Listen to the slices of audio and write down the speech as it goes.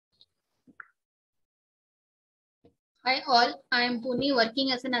Hi all, I am Poorni,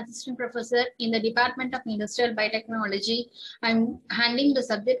 working as an assistant professor in the Department of Industrial Biotechnology. I'm handling the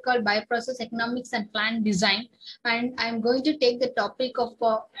subject called Bioprocess Economics and Plant Design, and I'm going to take the topic of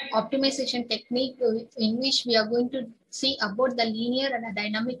optimization technique, in which we are going to see about the linear and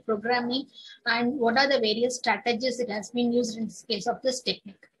dynamic programming and what are the various strategies it has been used in this case of this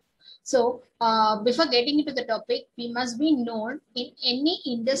technique. So before getting into the topic, we must be known in any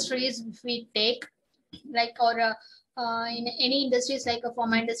industries if we take like in any industries like a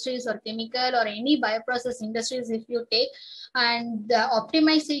pharma industries or chemical or any bioprocess industries if you take, and the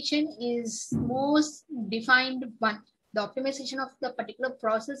optimization is most defined one. The optimization of the particular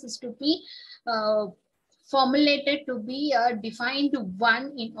process is to be formulated to be a defined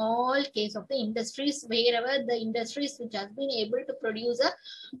one in all case of the industries, wherever the industries which has been able to produce a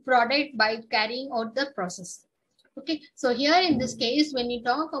product by carrying out the process. Okay, so here in this case, when you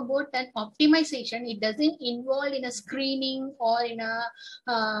talk about an optimization, it doesn't involve in a screening or in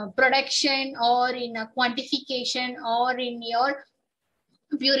a production or in a quantification or in your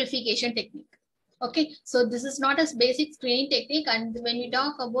purification technique. Okay, so this is not a basic screening technique. And when you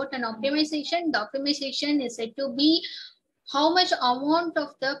talk about an optimization, the optimization is said to be how much amount of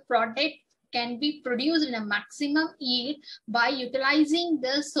the product can be produced in a maximum yield by utilizing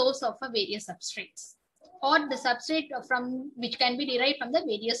the source of a various substrates, or the substrate from which can be derived from the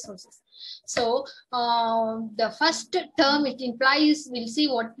various sources. So the first term it implies, we'll see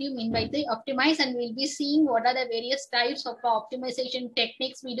what you mean by the optimize, and we'll be seeing what are the various types of optimization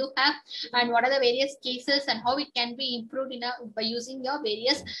techniques we do have and what are the various cases and how it can be improved by using your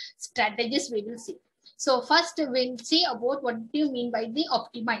various strategies we will see. So first we'll see about what do you mean by the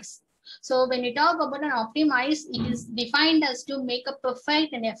optimize. So when you talk about an optimize, it is defined as to make a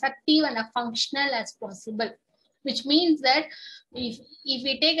perfect and effective and a functional as possible, which means that if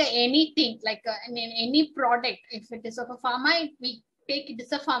we take anything like any product, if it is of a pharma, we take it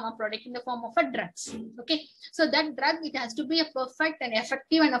as a pharma product in the form of a drugs. Okay, so that drug, it has to be a perfect and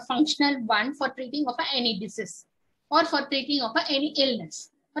effective and a functional one for treating of any disease or for treating of any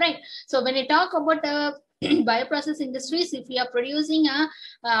illness. Right. So when you talk about bioprocess industries, if we are producing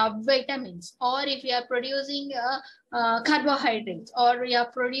vitamins, or if we are producing carbohydrates, or we are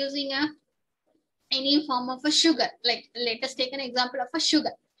producing any form of a sugar, like let us take an example of a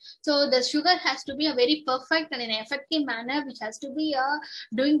sugar. So the sugar has to be a very perfect and an effective manner, which has to be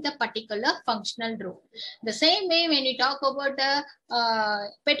doing the particular functional role. The same way when you talk about the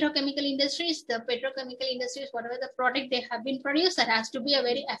petrochemical industries, whatever the product they have been produced, that has to be a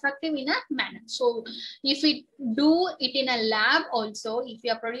very effective in a manner. So if we do it in a lab also, if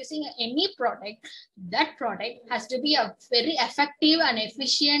you are producing any product, that product has to be a very effective and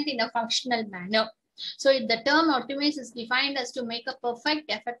efficient in a functional manner. So the term optimize is defined as to make a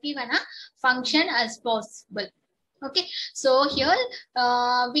perfect, effective, and a function as possible. Okay, so here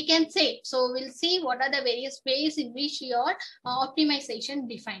we can say, so we'll see what are the various ways in which your optimization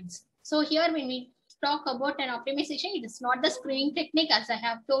defines. So here when we talk about an optimization, it is not the screening technique as I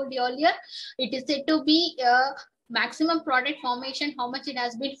have told you earlier. It is said to be maximum product formation, how much it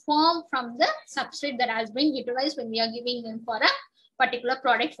has been formed from the substrate that has been utilized when we are giving them for a particular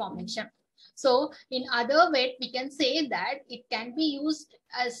product formation. So in other way, we can say that it can be used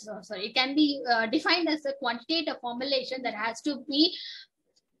as, it can be defined as a quantitative formulation that has to be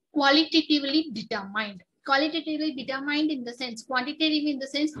qualitatively determined. Qualitatively determined in the sense, quantitative in the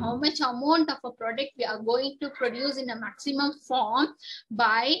sense, how much amount of a product we are going to produce in a maximum form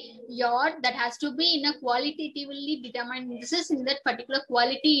by that has to be in a qualitatively determined. This is in that particular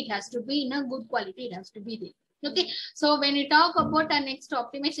quality, it has to be in a good quality, it has to be there. Okay, so when we talk about our next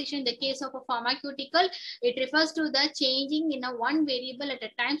optimization in the case of a pharmaceutical, it refers to the changing in a one variable at a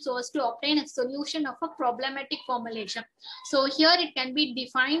time so as to obtain a solution of a problematic formulation. So here it can be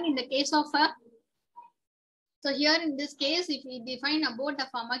defined in the case of a, so here in this case, if we define about a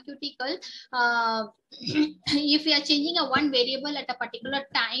pharmaceutical, if we are changing a one variable at a particular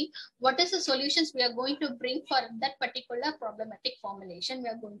time, what is the solutions we are going to bring for that particular problematic formulation we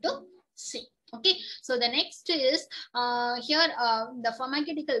are going to see. Okay, so the next is here the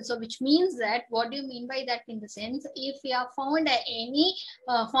pharmaceutical. So which means that, what do you mean by that in the sense, if we have found any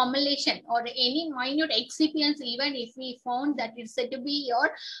formulation or any minute excipients, even if we found that it's said to be your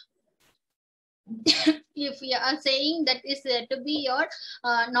if we are saying that is to be your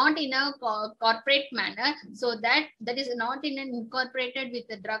not in a corporate manner, so that is not in an incorporated with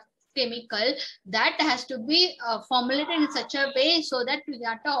the drug chemical, that has to be formulated in such a way so that we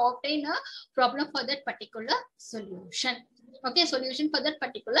have to obtain a problem for that particular solution. Okay, solution for that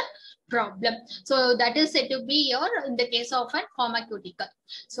particular problem. So that is said to be your, in the case of a pharmaceutical.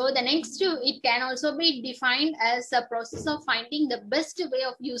 So the next, it can also be defined as a process of finding the best way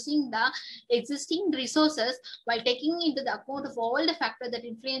of using the existing resources while taking into the account of all the factors that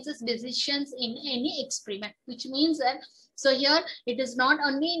influences decisions in any experiment, which means that, so here it is not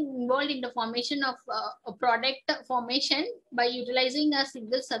only involved in the formation of a product formation by utilizing a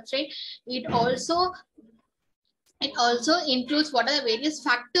single substrate, it also includes what are the various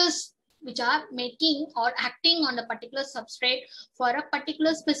factors which are making or acting on a particular substrate for a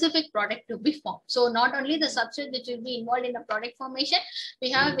particular specific product to be formed. So not only the substrate which will be involved in the product formation,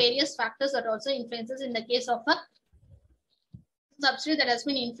 we have various factors that also influences in the case of a substrate that has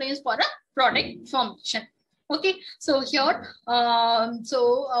been influenced for a product formation. Okay, so here,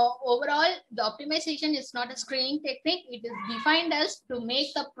 overall, the optimization is not a screening technique. It is defined as to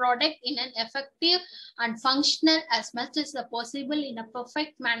make the product in an effective and functional as much as possible in a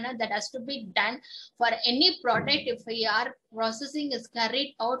perfect manner that has to be done for any product if our processing is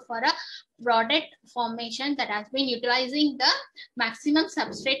carried out for a product formation that has been utilizing the maximum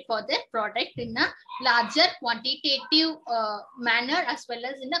substrate for the product in a larger quantitative manner as well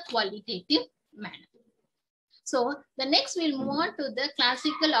as in a qualitative manner. So the next we'll move on to the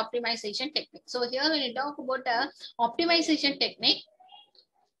classical optimization technique. So here when you talk about a optimization technique,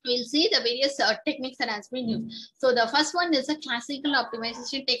 we'll see the various techniques that has been used. So the first one is a classical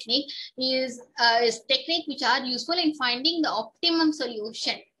optimization technique is technique which are useful in finding the optimum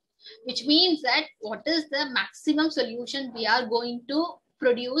solution, which means that what is the maximum solution we are going to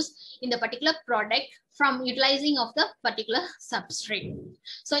produce in the particular product from utilizing of the particular substrate.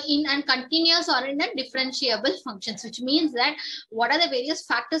 So in and continuous or in a differentiable functions, which means that what are the various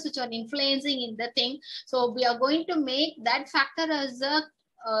factors which are influencing in the thing. So we are going to make that factor as a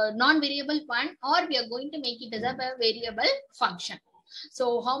non-variable one, or we are going to make it as a variable function.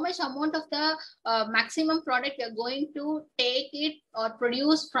 So how much amount of the maximum product we are going to take it or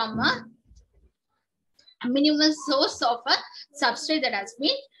produce from a minimum source of a substrate that has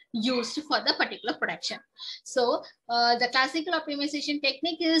been used for the particular production. So the classical optimization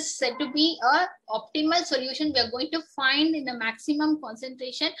technique is said to be a optimal solution we are going to find in the maximum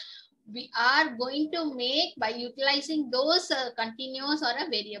concentration we are going to make by utilizing those continuous or a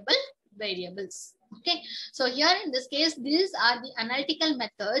variables. Okay, so here in this case, these are the analytical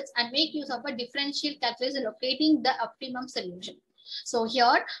methods and make use of a differential calculus in locating the optimum solution. So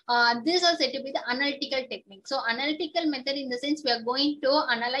here, these are said to be the analytical technique. So analytical method in the sense we are going to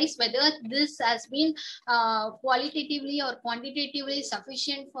analyze whether this has been qualitatively or quantitatively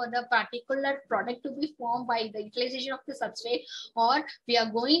sufficient for the particular product to be formed by the utilization of the substrate, or we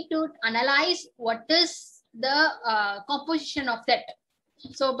are going to analyze what is the composition of that.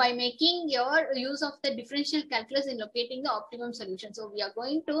 So by making your use of the differential calculus in locating the optimum solution. So we are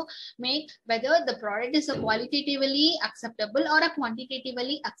going to make whether the product is a qualitatively acceptable or a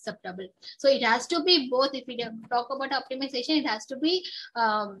quantitatively acceptable. So it has to be both. If we talk about optimization, it has to be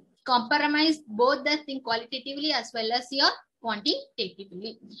compromised both the thing qualitatively as well as your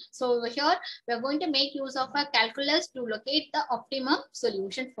quantitatively. So here we are going to make use of a calculus to locate the optimum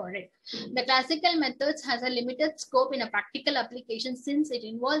solution for it. The classical methods has a limited scope in a practical application since it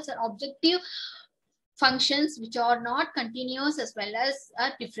involves an objective functions which are not continuous as well as a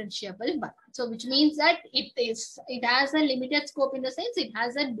differentiable one. So which means that it has a limited scope in the sense it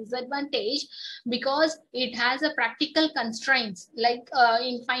has a disadvantage because it has a practical constraints like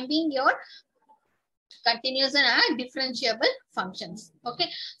in finding your continuous and differentiable functions. Okay,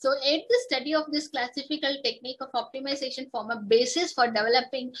 so aid the study of this classical technique of optimization form a basis for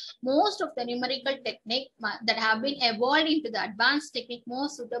developing most of the numerical technique that have been evolved into the advanced technique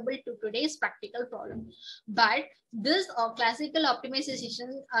most suitable to today's practical problem. But this classical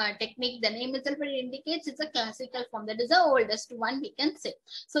optimization technique, the name itself indicates it's a classical form. That is the oldest one we can say.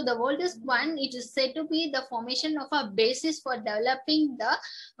 So the oldest one, it is said to be the formation of a basis for developing the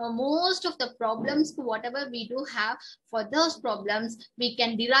most of the problems, whatever we do have for those problems, we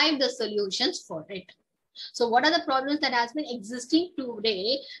can derive the solutions for it. So what are the problems that has been existing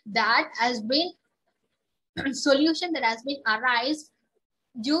today that has been solution that has been arised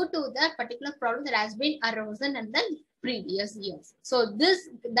due to that particular problem that has been arisen in the previous years. So this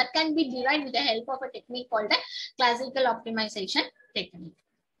that can be derived with the help of a technique called the classical optimization technique.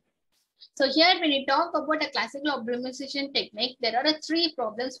 So here when we talk about a classical optimization technique, there are three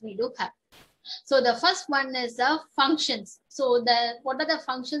problems we do have. So the first one is the functions. So what are the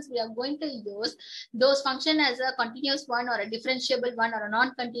functions we are going to use? Those function as a continuous one or a differentiable one or a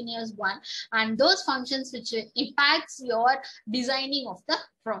non-continuous one, and those functions which impacts your designing of the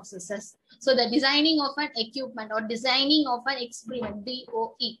processes. So the designing of an equipment or designing of an experiment,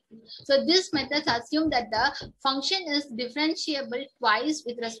 DOE. So this method assume that the function is differentiable twice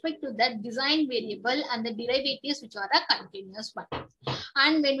with respect to the design variable and the derivatives which are a continuous one.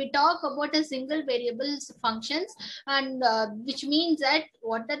 And when we talk about a single variables functions, and which means that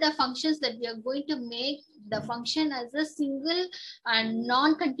what are the functions that we are going to make the function as a single and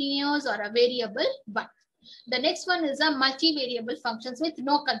non-continuous or a variable one. The next one is a multivariable functions with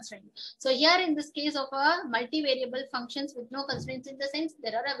no constraint. So here in this case of a multivariable functions with no constraints, in the sense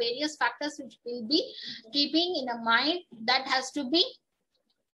there are various factors which will be keeping in a mind that has to be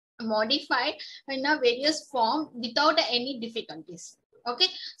modified in a various form without any difficulties. Okay,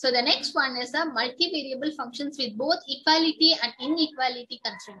 so the next one is the multivariable functions with both equality and inequality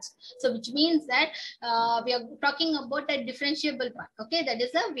constraints. So which means that we are talking about a differentiable one. Okay, that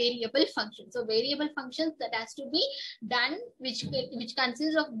is a variable function. So variable functions that has to be done, which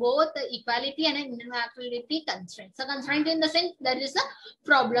consists of both the equality and inequality constraints. So constraint in the sense there is a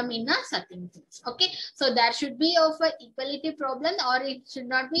problem in a certain things. Okay, so there should be of a equality problem, or it should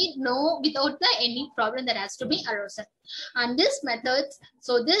not be no without the any problem that has to be arisen. And this methods,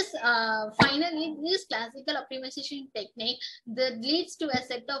 so this finally this classical optimization technique that leads to a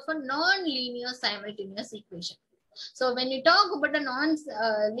set of a non-linear simultaneous equation. So when you talk about a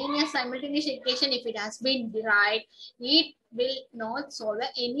non-linear simultaneous equation, if it has been derived, it will not solve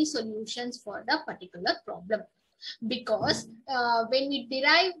any solutions for the particular problem. Because when we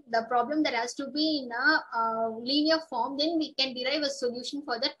derive the problem that has to be in a linear form, then we can derive a solution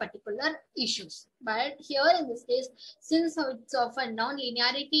for that particular issues. But here in this case, since it's of a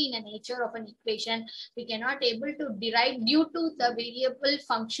non-linearity in the nature of an equation, we cannot able to derive due to the variable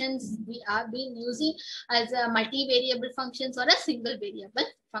functions we are being using as a multivariable functions or a single variable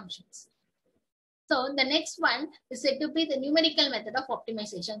functions. So the next one is said to be the numerical method of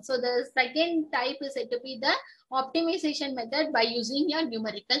optimization. So the second type is said to be the optimization method by using a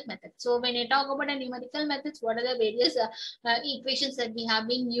numerical method. So when you talk about a numerical methods, what are the various equations that we have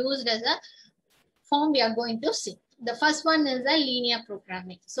been used as a form we are going to see. The first one is a linear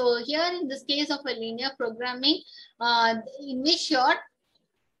programming. So here in this case of a linear programming, in which short,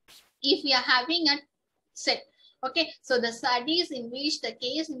 if we are having a set. Okay, so the studies in which the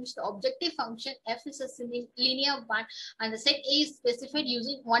case in which the objective function f is a linear one and the set A is specified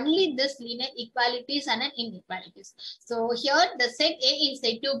using only this linear equalities and inequalities. So here the set A is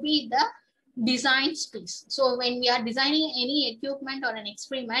said to be the design space. So when we are designing any equipment or an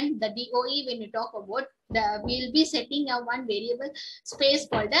experiment, the DOE, when we talk about we'll be setting a one variable space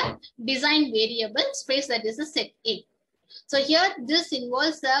called the design variable space, that is a set A. So here this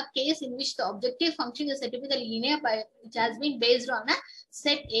involves a case in which the objective function is said to be the linear which has been based on a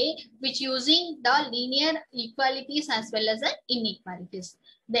set A, which using the linear equalities as well as the inequalities.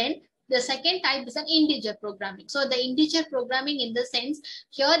 Then the second type is an integer programming. So the integer programming in the sense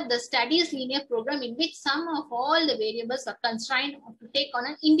here the studies linear program in which sum of all the variables are constrained to take on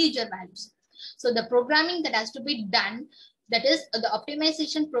an integer values. So the programming that has to be done, that is the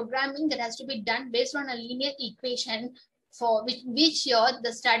optimization programming that has to be done based on a linear equation, for which year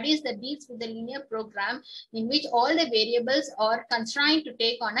the studies that deals with the linear program in which all the variables are constrained to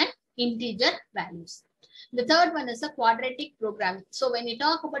take on an integer values. The third one is a quadratic programming. So when we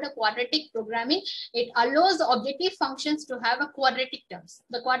talk about a quadratic programming, it allows the objective functions to have a quadratic terms.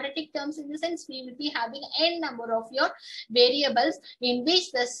 The quadratic terms in the sense we will be having n number of your variables in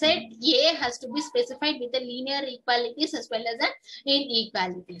which the set A has to be specified with the linear equalities as well as the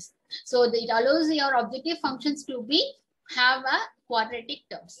inequalities. So it allows your objective functions to be have a quadratic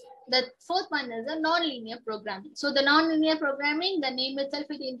terms. The fourth one is a non-linear programming. So the non-linear programming, the name itself,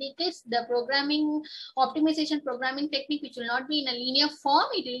 it indicates the programming optimization programming technique which will not be in a linear form,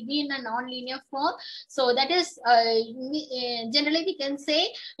 it will be in a non-linear form. So that is generally we can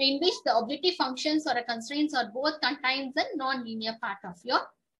say in which the objective functions or constraints are both contains the non-linear part of your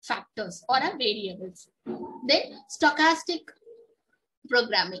factors or variables. Then stochastic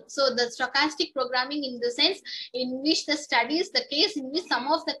programming. So the stochastic programming in the sense in which the studies the case in which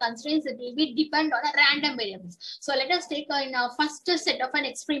some of the constraints that will be depend on a random variables. So let us take in our first set of an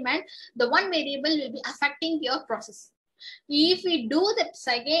experiment, the one variable will be affecting your process. If we do that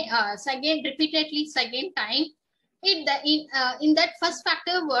second repeatedly second time, in that first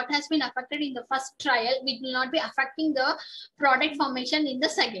factor what has been affected in the first trial, it will not be affecting the product formation in the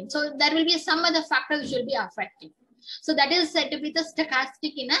second. So there will be some other factors which will be affecting. So that is said to be the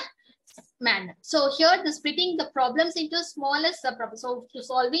stochastic in a manner. So here the splitting the problems into smaller subproblems. So to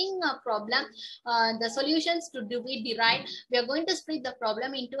solving a problem, the solutions to be derived, we are going to split the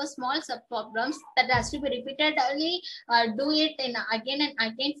problem into a small subproblems that has to be repeatedly do it in again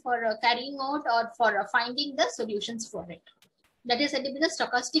and again for carrying out or for finding the solutions for it. That is said to be the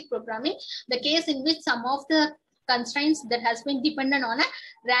stochastic programming, the case in which some of the constraints that has been dependent on a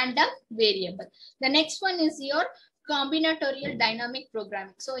random variable. The next one is your combinatorial dynamic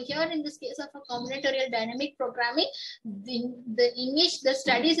programming. So here in this case of a combinatorial dynamic programming, in which the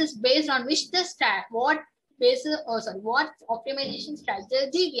studies is based on which the what optimization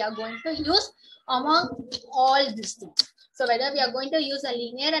strategy we are going to use among all these things. So whether we are going to use a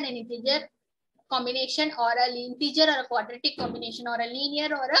linear and an integer combination, or a integer or a quadratic combination, or a linear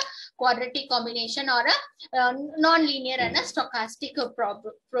or a quadratic combination, or a non-linear and a stochastic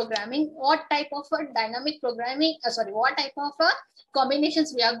programming, what type of a dynamic programming, what type of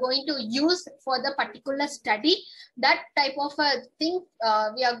combinations we are going to use for the particular study, that type of a thing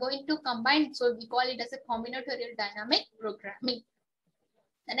we are going to combine. So we call it as a combinatorial dynamic programming.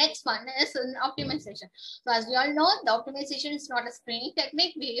 The next one is an optimization. So as we all know, the optimization is not a screening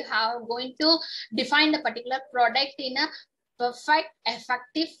technique. We are going to define the particular product in a perfect,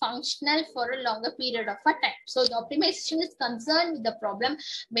 effective, functional for a longer period of a time. So the optimization is concerned with the problem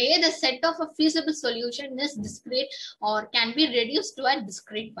where the set of a feasible solution is discrete or can be reduced to a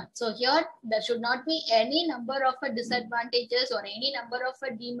discrete one. So here there should not be any number of disadvantages or any number of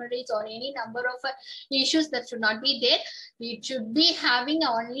demerits or any number of issues that should not be there. It should be having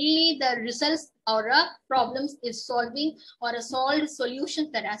only the results or a problems is solving or a solved solution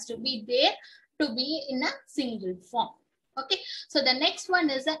that has to be there to be in a single form. Okay, so the next one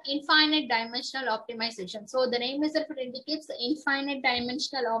is the infinite dimensional optimization. So the name itself indicates the infinite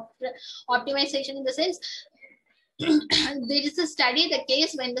dimensional optimization in the sense there is a study the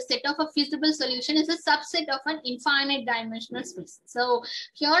case when the set of a feasible solution is a subset of an infinite dimensional space. So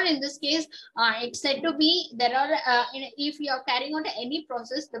here in this case, it's said to be there are if you are carrying out any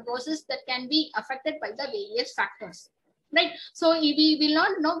process, the process that can be affected by the various factors. Right. So we will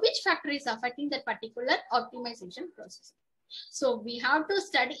not know which factor is affecting that particular optimization process. So we have to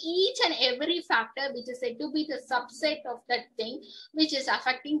study each and every factor which is said to be the subset of that thing which is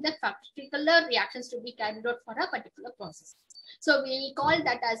affecting the particular reactions to be carried out for a particular process. So we call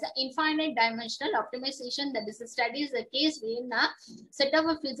that as an infinite dimensional optimization. That is, studies the case wherein a set of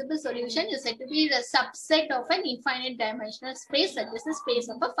a feasible solution is said to be the subset of an infinite dimensional space, that is the space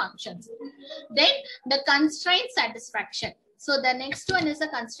of a function. Then the constraint satisfaction. So the next one is a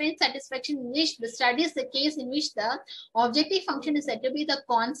constraint satisfaction, in which the study is the case in which the objective function is said to be the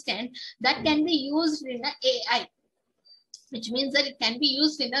constant that can be used in a AI, which means that it can be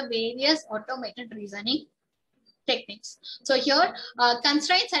used in a various automated reasoning techniques. So here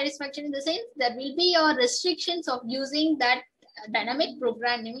constraint satisfaction in the sense there will be restrictions of using that dynamic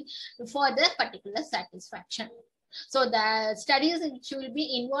programming for the particular satisfaction. So the studies which will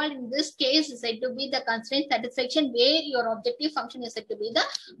be involved in this case is said to be the constraint satisfaction, where your objective function is said to be the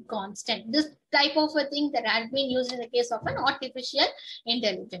constant. This type of a thing that has been used in the case of an artificial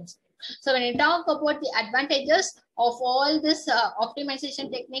intelligence. So when you talk about the advantages of all this optimization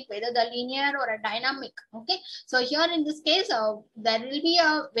technique, whether the linear or a dynamic, okay. So here in this case, there will be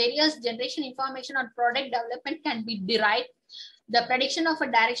various generation information on product development can be derived. The prediction of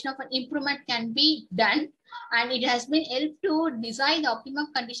a direction of an improvement can be done, and it has been helped to design the optimum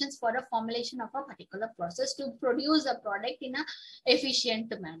conditions for a formulation of a particular process to produce a product in an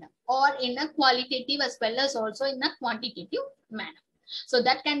efficient manner, or in a qualitative as well as also in a quantitative manner. So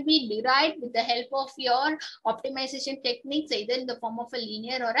that can be derived with the help of your optimization techniques, either in the form of a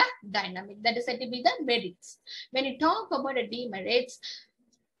linear or a dynamic. That is said to be the merits. When you talk about a demerits,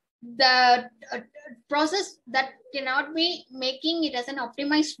 the process that cannot be making it as an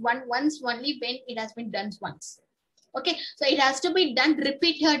optimized one once only when it has been done once. Okay, so it has to be done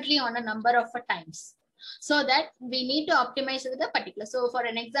repeatedly on a number of times, so that we need to optimize with a particular. So for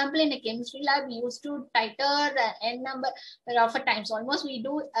an example, in a chemistry lab, we used to titer n number of times. Almost we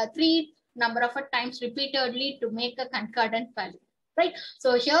do 3 number of times repeatedly to make a concordant value. Right.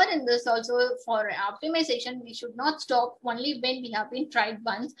 So here in this also for optimization, we should not stop only when we have been tried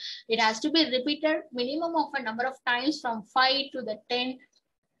once. It has to be repeated minimum of a number of times from 5 to the 10.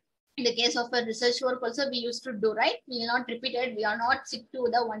 In the case of a research work also we used to do, right? We will not repeat it. We are not stick to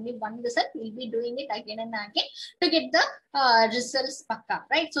the only one result. We'll be doing it again and again to get the results pakka,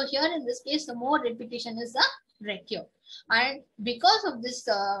 right? So here in this case, the more repetition is the ratio. And because of this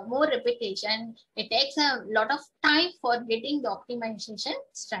more repetition, it takes a lot of time for getting the optimization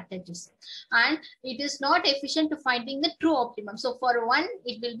strategies, and it is not efficient to finding the true optimum. So for one,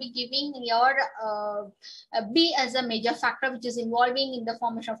 it will be giving your B as a major factor which is involving in the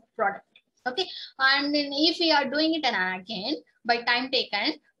formation of product. Okay, and then if we are doing it and again by time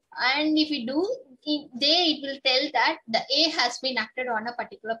taken, and if we do it will tell that the A has been acted on a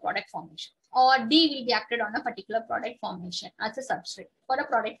particular product formation, or D will be acted on a particular product formation as a substrate for a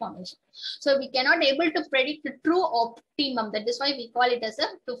product formation. So we cannot able to predict the true optimum. That is why we call it as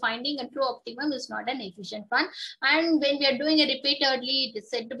to finding a true optimum is not an efficient one. And when we are doing it repeatedly, it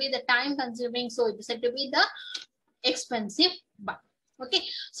is said to be the time consuming. So it is said to be the expensive one. Okay.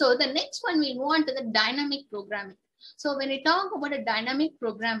 So the next one, we move on to the dynamic programming. So when we talk about a dynamic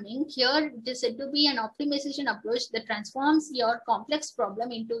programming, here it is said to be an optimization approach that transforms your complex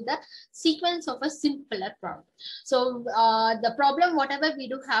problem into the sequence of a simpler problem. So the problem, whatever we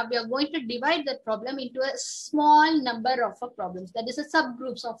do have, we are going to divide the problem into a small number of problems. That is a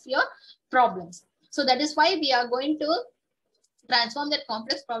subgroups of your problems. So that is why we are going to transform that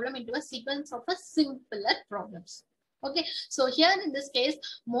complex problem into a sequence of a simpler problems. Okay, so here in this case,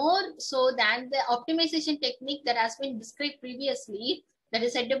 more so than the optimization technique that has been described previously, that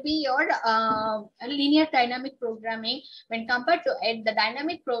is said to be your linear dynamic programming. When compared to it, the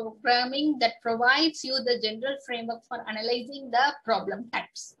dynamic programming that provides you the general framework for analyzing the problem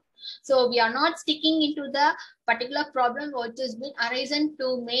types. So we are not sticking into the particular problem which has been arisen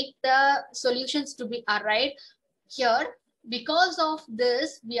to make the solutions to be arrived here. Because of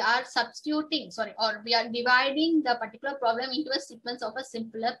this, we are substituting, or we are dividing the particular problem into a sequence of a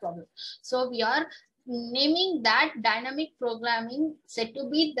simpler problem. So we are naming that dynamic programming said to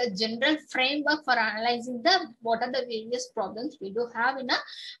be the general framework for analyzing what are the various problems we do have in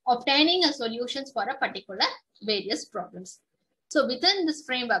obtaining a solutions for a particular various problems. So within this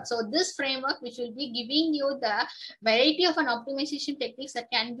framework, so this framework which will be giving you the variety of an optimization techniques that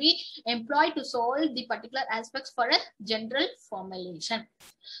can be employed to solve the particular aspects for a general formulation.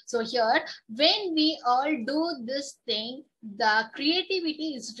 So here, when we all do this thing, the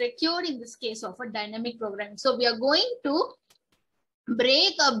creativity is required in this case of a dynamic programming. So we are going to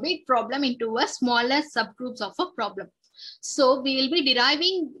break a big problem into a smaller subgroups of a problem. So we will be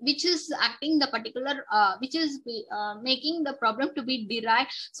deriving which is acting the particular, which is making the problem to be derived,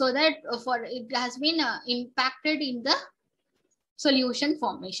 so that for it has been impacted in the solution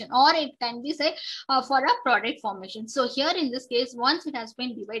formation, or it can be say for a product formation. So here in this case, once it has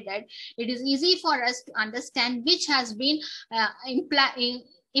been divided, it is easy for us to understand which has been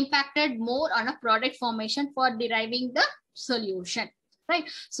impacted more on a product formation for deriving the solution. Right.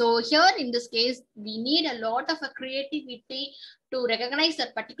 So here in this case, we need a lot of a creativity to recognize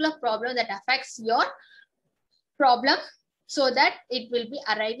that particular problem that affects your problem, so that it will be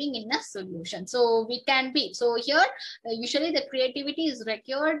arriving in a solution. So we can be, so here usually the creativity is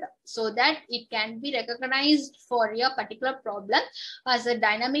required so that it can be recognized for your particular problem as a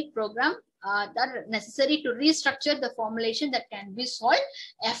dynamic program that are necessary to restructure the formulation that can be solved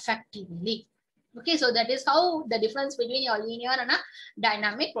effectively. Okay, so that is how the difference between your linear and a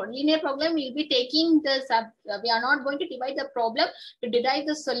dynamic. Linear problem will be taking the we are not going to divide the problem to derive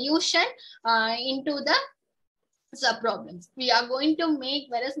the solution into the sub problems. We are going to make,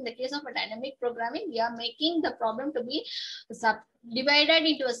 whereas in the case of a dynamic programming, we are making the problem to be divided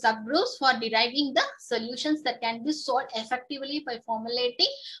into a subgroups for deriving the solutions that can be solved effectively by formulating,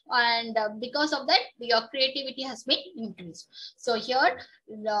 and because of that, your creativity has been increased. So here,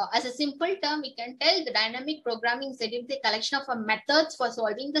 as a simple term, we can tell the dynamic programming is a collection of methods for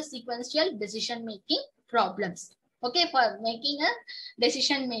solving the sequential decision-making problems. Okay, for making a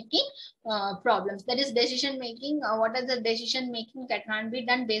decision-making problems. That is decision-making. What are the decision-making that can be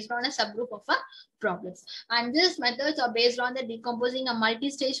done based on a subgroup of problems? And these methods are based on the decomposing a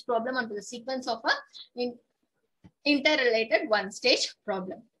multi-stage problem onto the sequence of a interrelated one-stage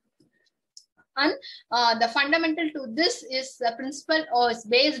problem. And the fundamental to this is the principle, or is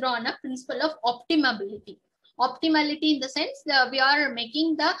based on a principle of optimability. Optimality in the sense that we are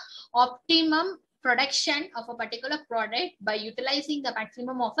making the optimum production of a particular product by utilizing the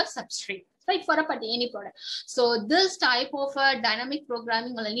maximum of a substrate, right, for any product. So this type of dynamic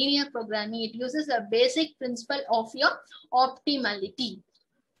programming or linear programming, it uses a basic principle of your optimality.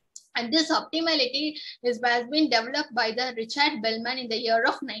 And this optimality has been developed by the Richard Bellman in the year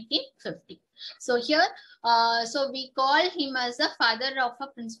of 1950. So here, so we call him as a father of a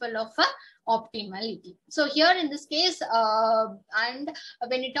principle of optimality. So here in this case, and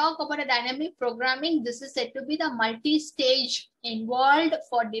when you talk about a dynamic programming, this is said to be the multi-stage involved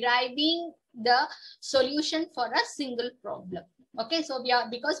for deriving the solution for a single problem. Okay, so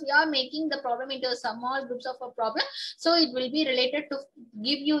because we are making the problem into small groups of a problem, so it will be related to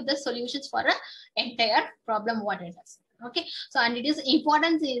give you the solutions for a entire problem what it is. Okay, so and it is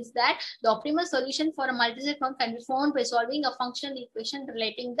important is that the optimal solution for a multi-set problem can be found by solving a functional equation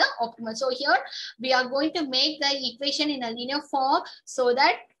relating the optimal. So here we are going to make the equation in a linear form, so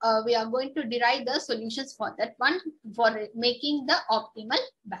that we are going to derive the solutions for that one for making the optimal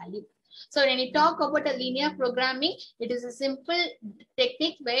value. So when we talk about a linear programming, it is a simple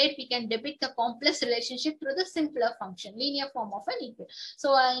technique where we can depict the complex relationship through the simpler function, linear form of an equation.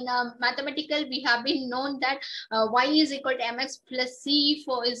 So in mathematical, we have been known that y is equal to mx plus c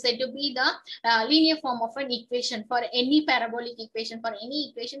for is said to be the linear form of an equation for any parabolic equation. For any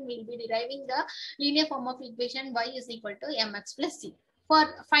equation, we will be deriving the linear form of equation y is equal to mx plus c for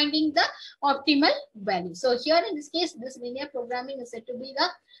finding the optimal value. So here in this case, this linear programming is said to be the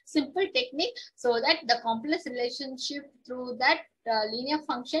simple technique, so that the complex relationship through that linear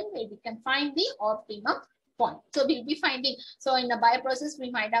function where we can find the optimum point. So we'll be finding, so in the bioprocess,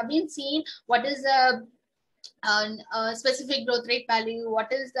 we might have been seeing what is the specific growth rate value,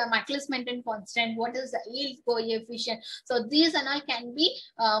 what is the Michaelis-Menten constant, what is the yield coefficient. So these and all can be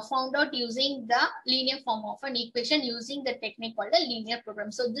found out using the linear form of an equation using the technique called a linear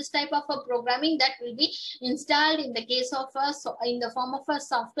program. So this type of a programming that will be installed in the case of in the form of a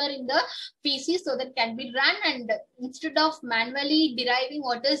software in the PC, so that can be run, and instead of manually deriving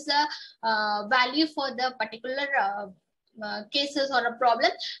what is the value for the particular cases or a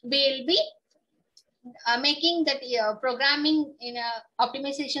problem, we will be making that programming in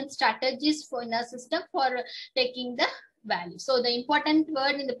optimization strategies for in a system for taking the value. So the important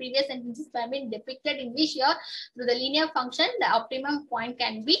word in the previous sentences have been depicted, in which here through the linear function the optimum point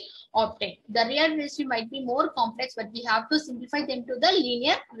can be obtained. The real relationship might be more complex, but we have to simplify them to the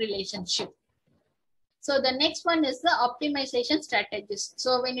linear relationship. So the next one is the optimization strategies.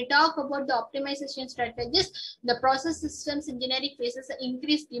 So when you talk about the optimization strategies, the process systems engineering faces an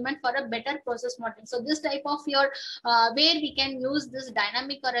increased demand for a better process modeling. So this type of your where we can use this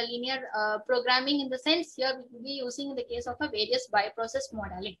dynamic or a linear programming, in the sense here we will be using in the case of a various bioprocess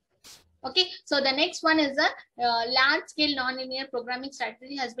modeling. Okay, so the next one is a large-scale nonlinear programming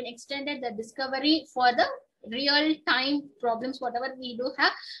strategy has been extended the discovery for the real-time problems, whatever we do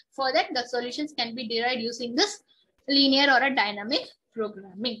have. For that, the solutions can be derived using this linear or a dynamic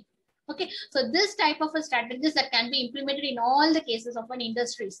programming. Okay, so this type of a strategies that can be implemented in all the cases of an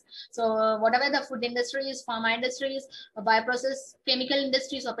industries. So whatever the food industries, pharma industries, bioprocess, chemical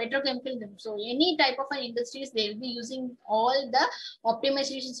industries, or petrochemical, so any type of an industries, they will be using all the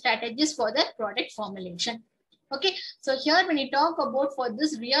optimization strategies for the product formulation. Okay, so here when we talk about for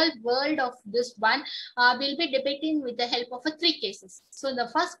this real world of this one, we'll be depicting with the help of 3 cases. So the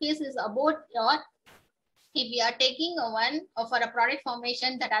first case is about your, if we are taking one for a product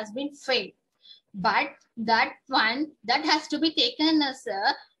formation that has been failed, but that one that has to be taken as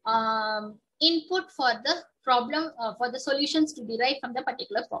a input for the problem for the solutions to derive from the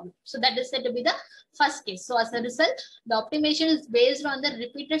particular problem. So that is said to be the first case. So as a result, the optimization is based on the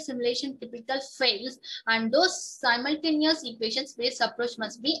repeated simulation typical fails, and those simultaneous equations based approach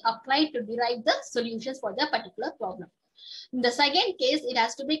must be applied to derive the solutions for the particular problem. In the second case, it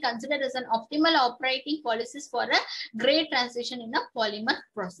has to be considered as an optimal operating policies for a grade transition in a polymer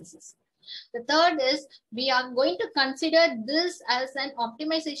processes. The third is we are going to consider this as an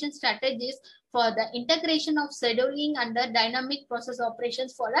optimization strategies for the integration of scheduling under dynamic process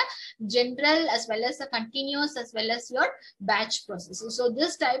operations for a general as well as a continuous as well as your batch processes. So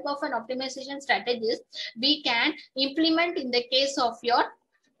this type of an optimization strategies we can implement in the case of your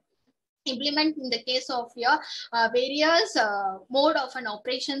various mode of an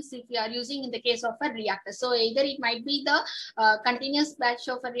operations if you are using in the case of a reactor. So either it might be the continuous batch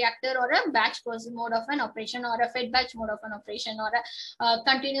of a reactor, or a batch process mode of an operation, or a fed batch mode of an operation, or a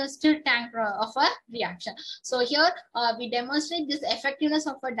continuous still tank of a reaction. So here we demonstrate this effectiveness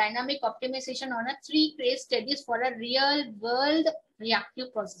of a dynamic optimization on a 3 case studies for a real world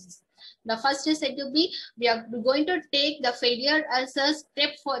reactive processes. The first is said to be, we are going to take the failure as a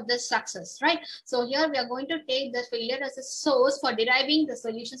step for the success, right? So here we are going to take the failure as a source for deriving the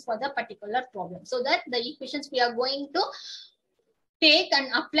solutions for the particular problem. So that the equations we are going to take and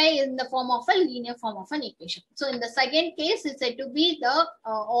apply in the form of a linear form of an equation. So in the second case, it's said to be the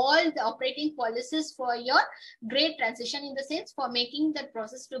all the operating policies for your grade transition, in the sense for making the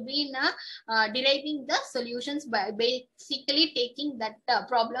process to be in a deriving the solutions by basically taking that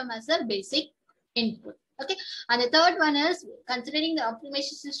problem as a basic input. Okay, and the third one is considering the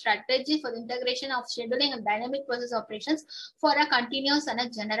optimization strategy for the integration of scheduling and dynamic process operations for a continuous and a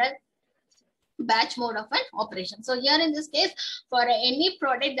general batch mode of an operation. So here in this case, for any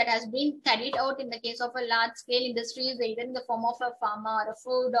product that has been carried out in the case of a large scale industries, either in the form of a pharma or a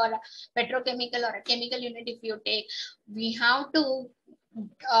food or a petrochemical or a chemical unit, if you take, we have to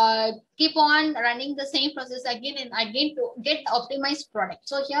keep on running the same process again and again to get optimized product.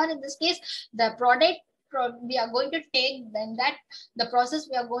 So here in this case, the product we are going to take, then that the process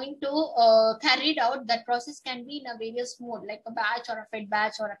we are going to carry it out, that process can be in a various mode, like a batch or a fed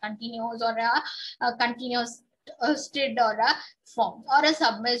batch or a continuous or a continuous stirred or a form or a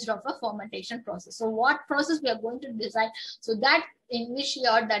submerged of a fermentation process. So what process we are going to design, so that in which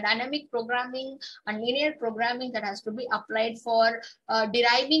here the dynamic programming and linear programming that has to be applied for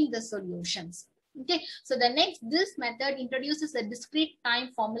deriving the solutions. Okay, so the next, this method introduces a discrete time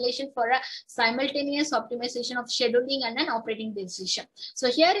formulation for a simultaneous optimization of scheduling and an operating decision.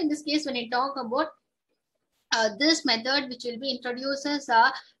 So here in this case, when we talk about this method, which will be introduced as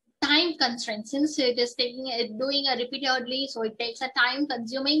a time constraint, since it is doing a repeatedly, so it takes a time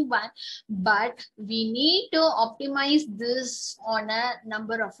consuming one, but we need to optimize this on a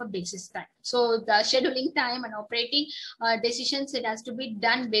number of a basis time. So the scheduling time and operating decisions, it has to be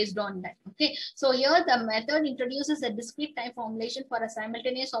done based on that. Okay, so here the method introduces a discrete time formulation for a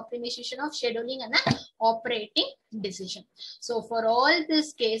simultaneous optimization of scheduling and an operating decision. So for all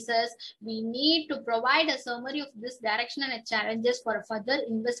these cases, we need to provide a summary of this direction and challenges for a further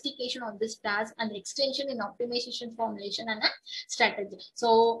investigation on this task and extension in optimization formulation and a strategy.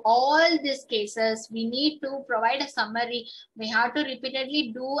 So all these cases, we need to provide a summary. We have to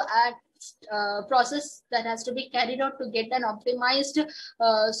repeatedly do a process that has to be carried out to get an optimized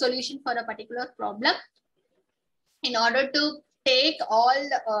solution for a particular problem. In order to take all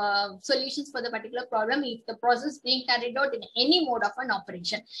solutions for the particular problem, if the process being carried out in any mode of an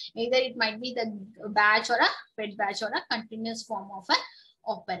operation, either it might be the batch or a fed batch or a continuous form of an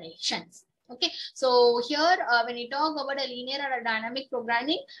operations. Okay, so here when we talk about a linear or a dynamic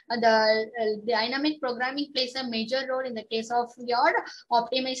programming, the dynamic programming plays a major role in the case of your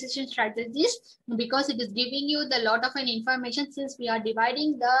optimization strategies, because it is giving you the lot of an information, since we are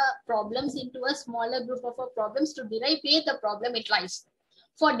dividing the problems into a smaller group of problems to derive where the problem it lies,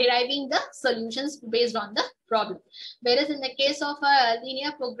 for deriving the solutions based on the problem. Whereas in the case of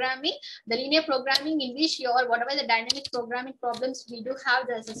linear programming, the linear programming in which your whatever the dynamic programming problems we do have,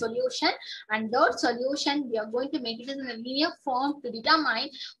 there's a solution, and that solution we are going to make it in a linear form to determine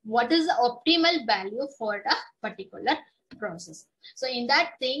what is the optimal value for the particular process. So in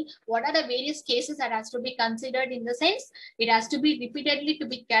that thing, what are the various cases that has to be considered, in the sense it has to be repeatedly to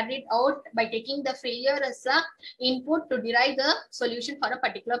be carried out by taking the failure as a input to derive the solution for a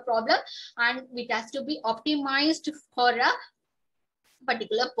particular problem, and it has to be optimized for a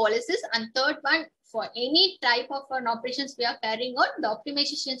particular policies. And third one, for any type of an operations we are carrying out, the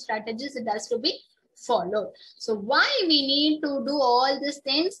optimization strategies, it has to be followed. So why we need to do all these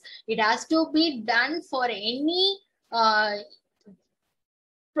things? It has to be done for any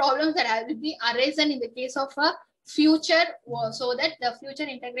problems that have to be arisen in the case of a future, so that the future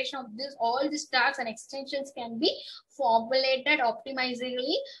integration of this all these tasks and extensions can be formulated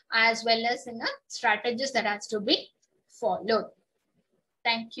optimizingly, as well as in a strategies that has to be followed.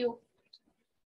 Thank you.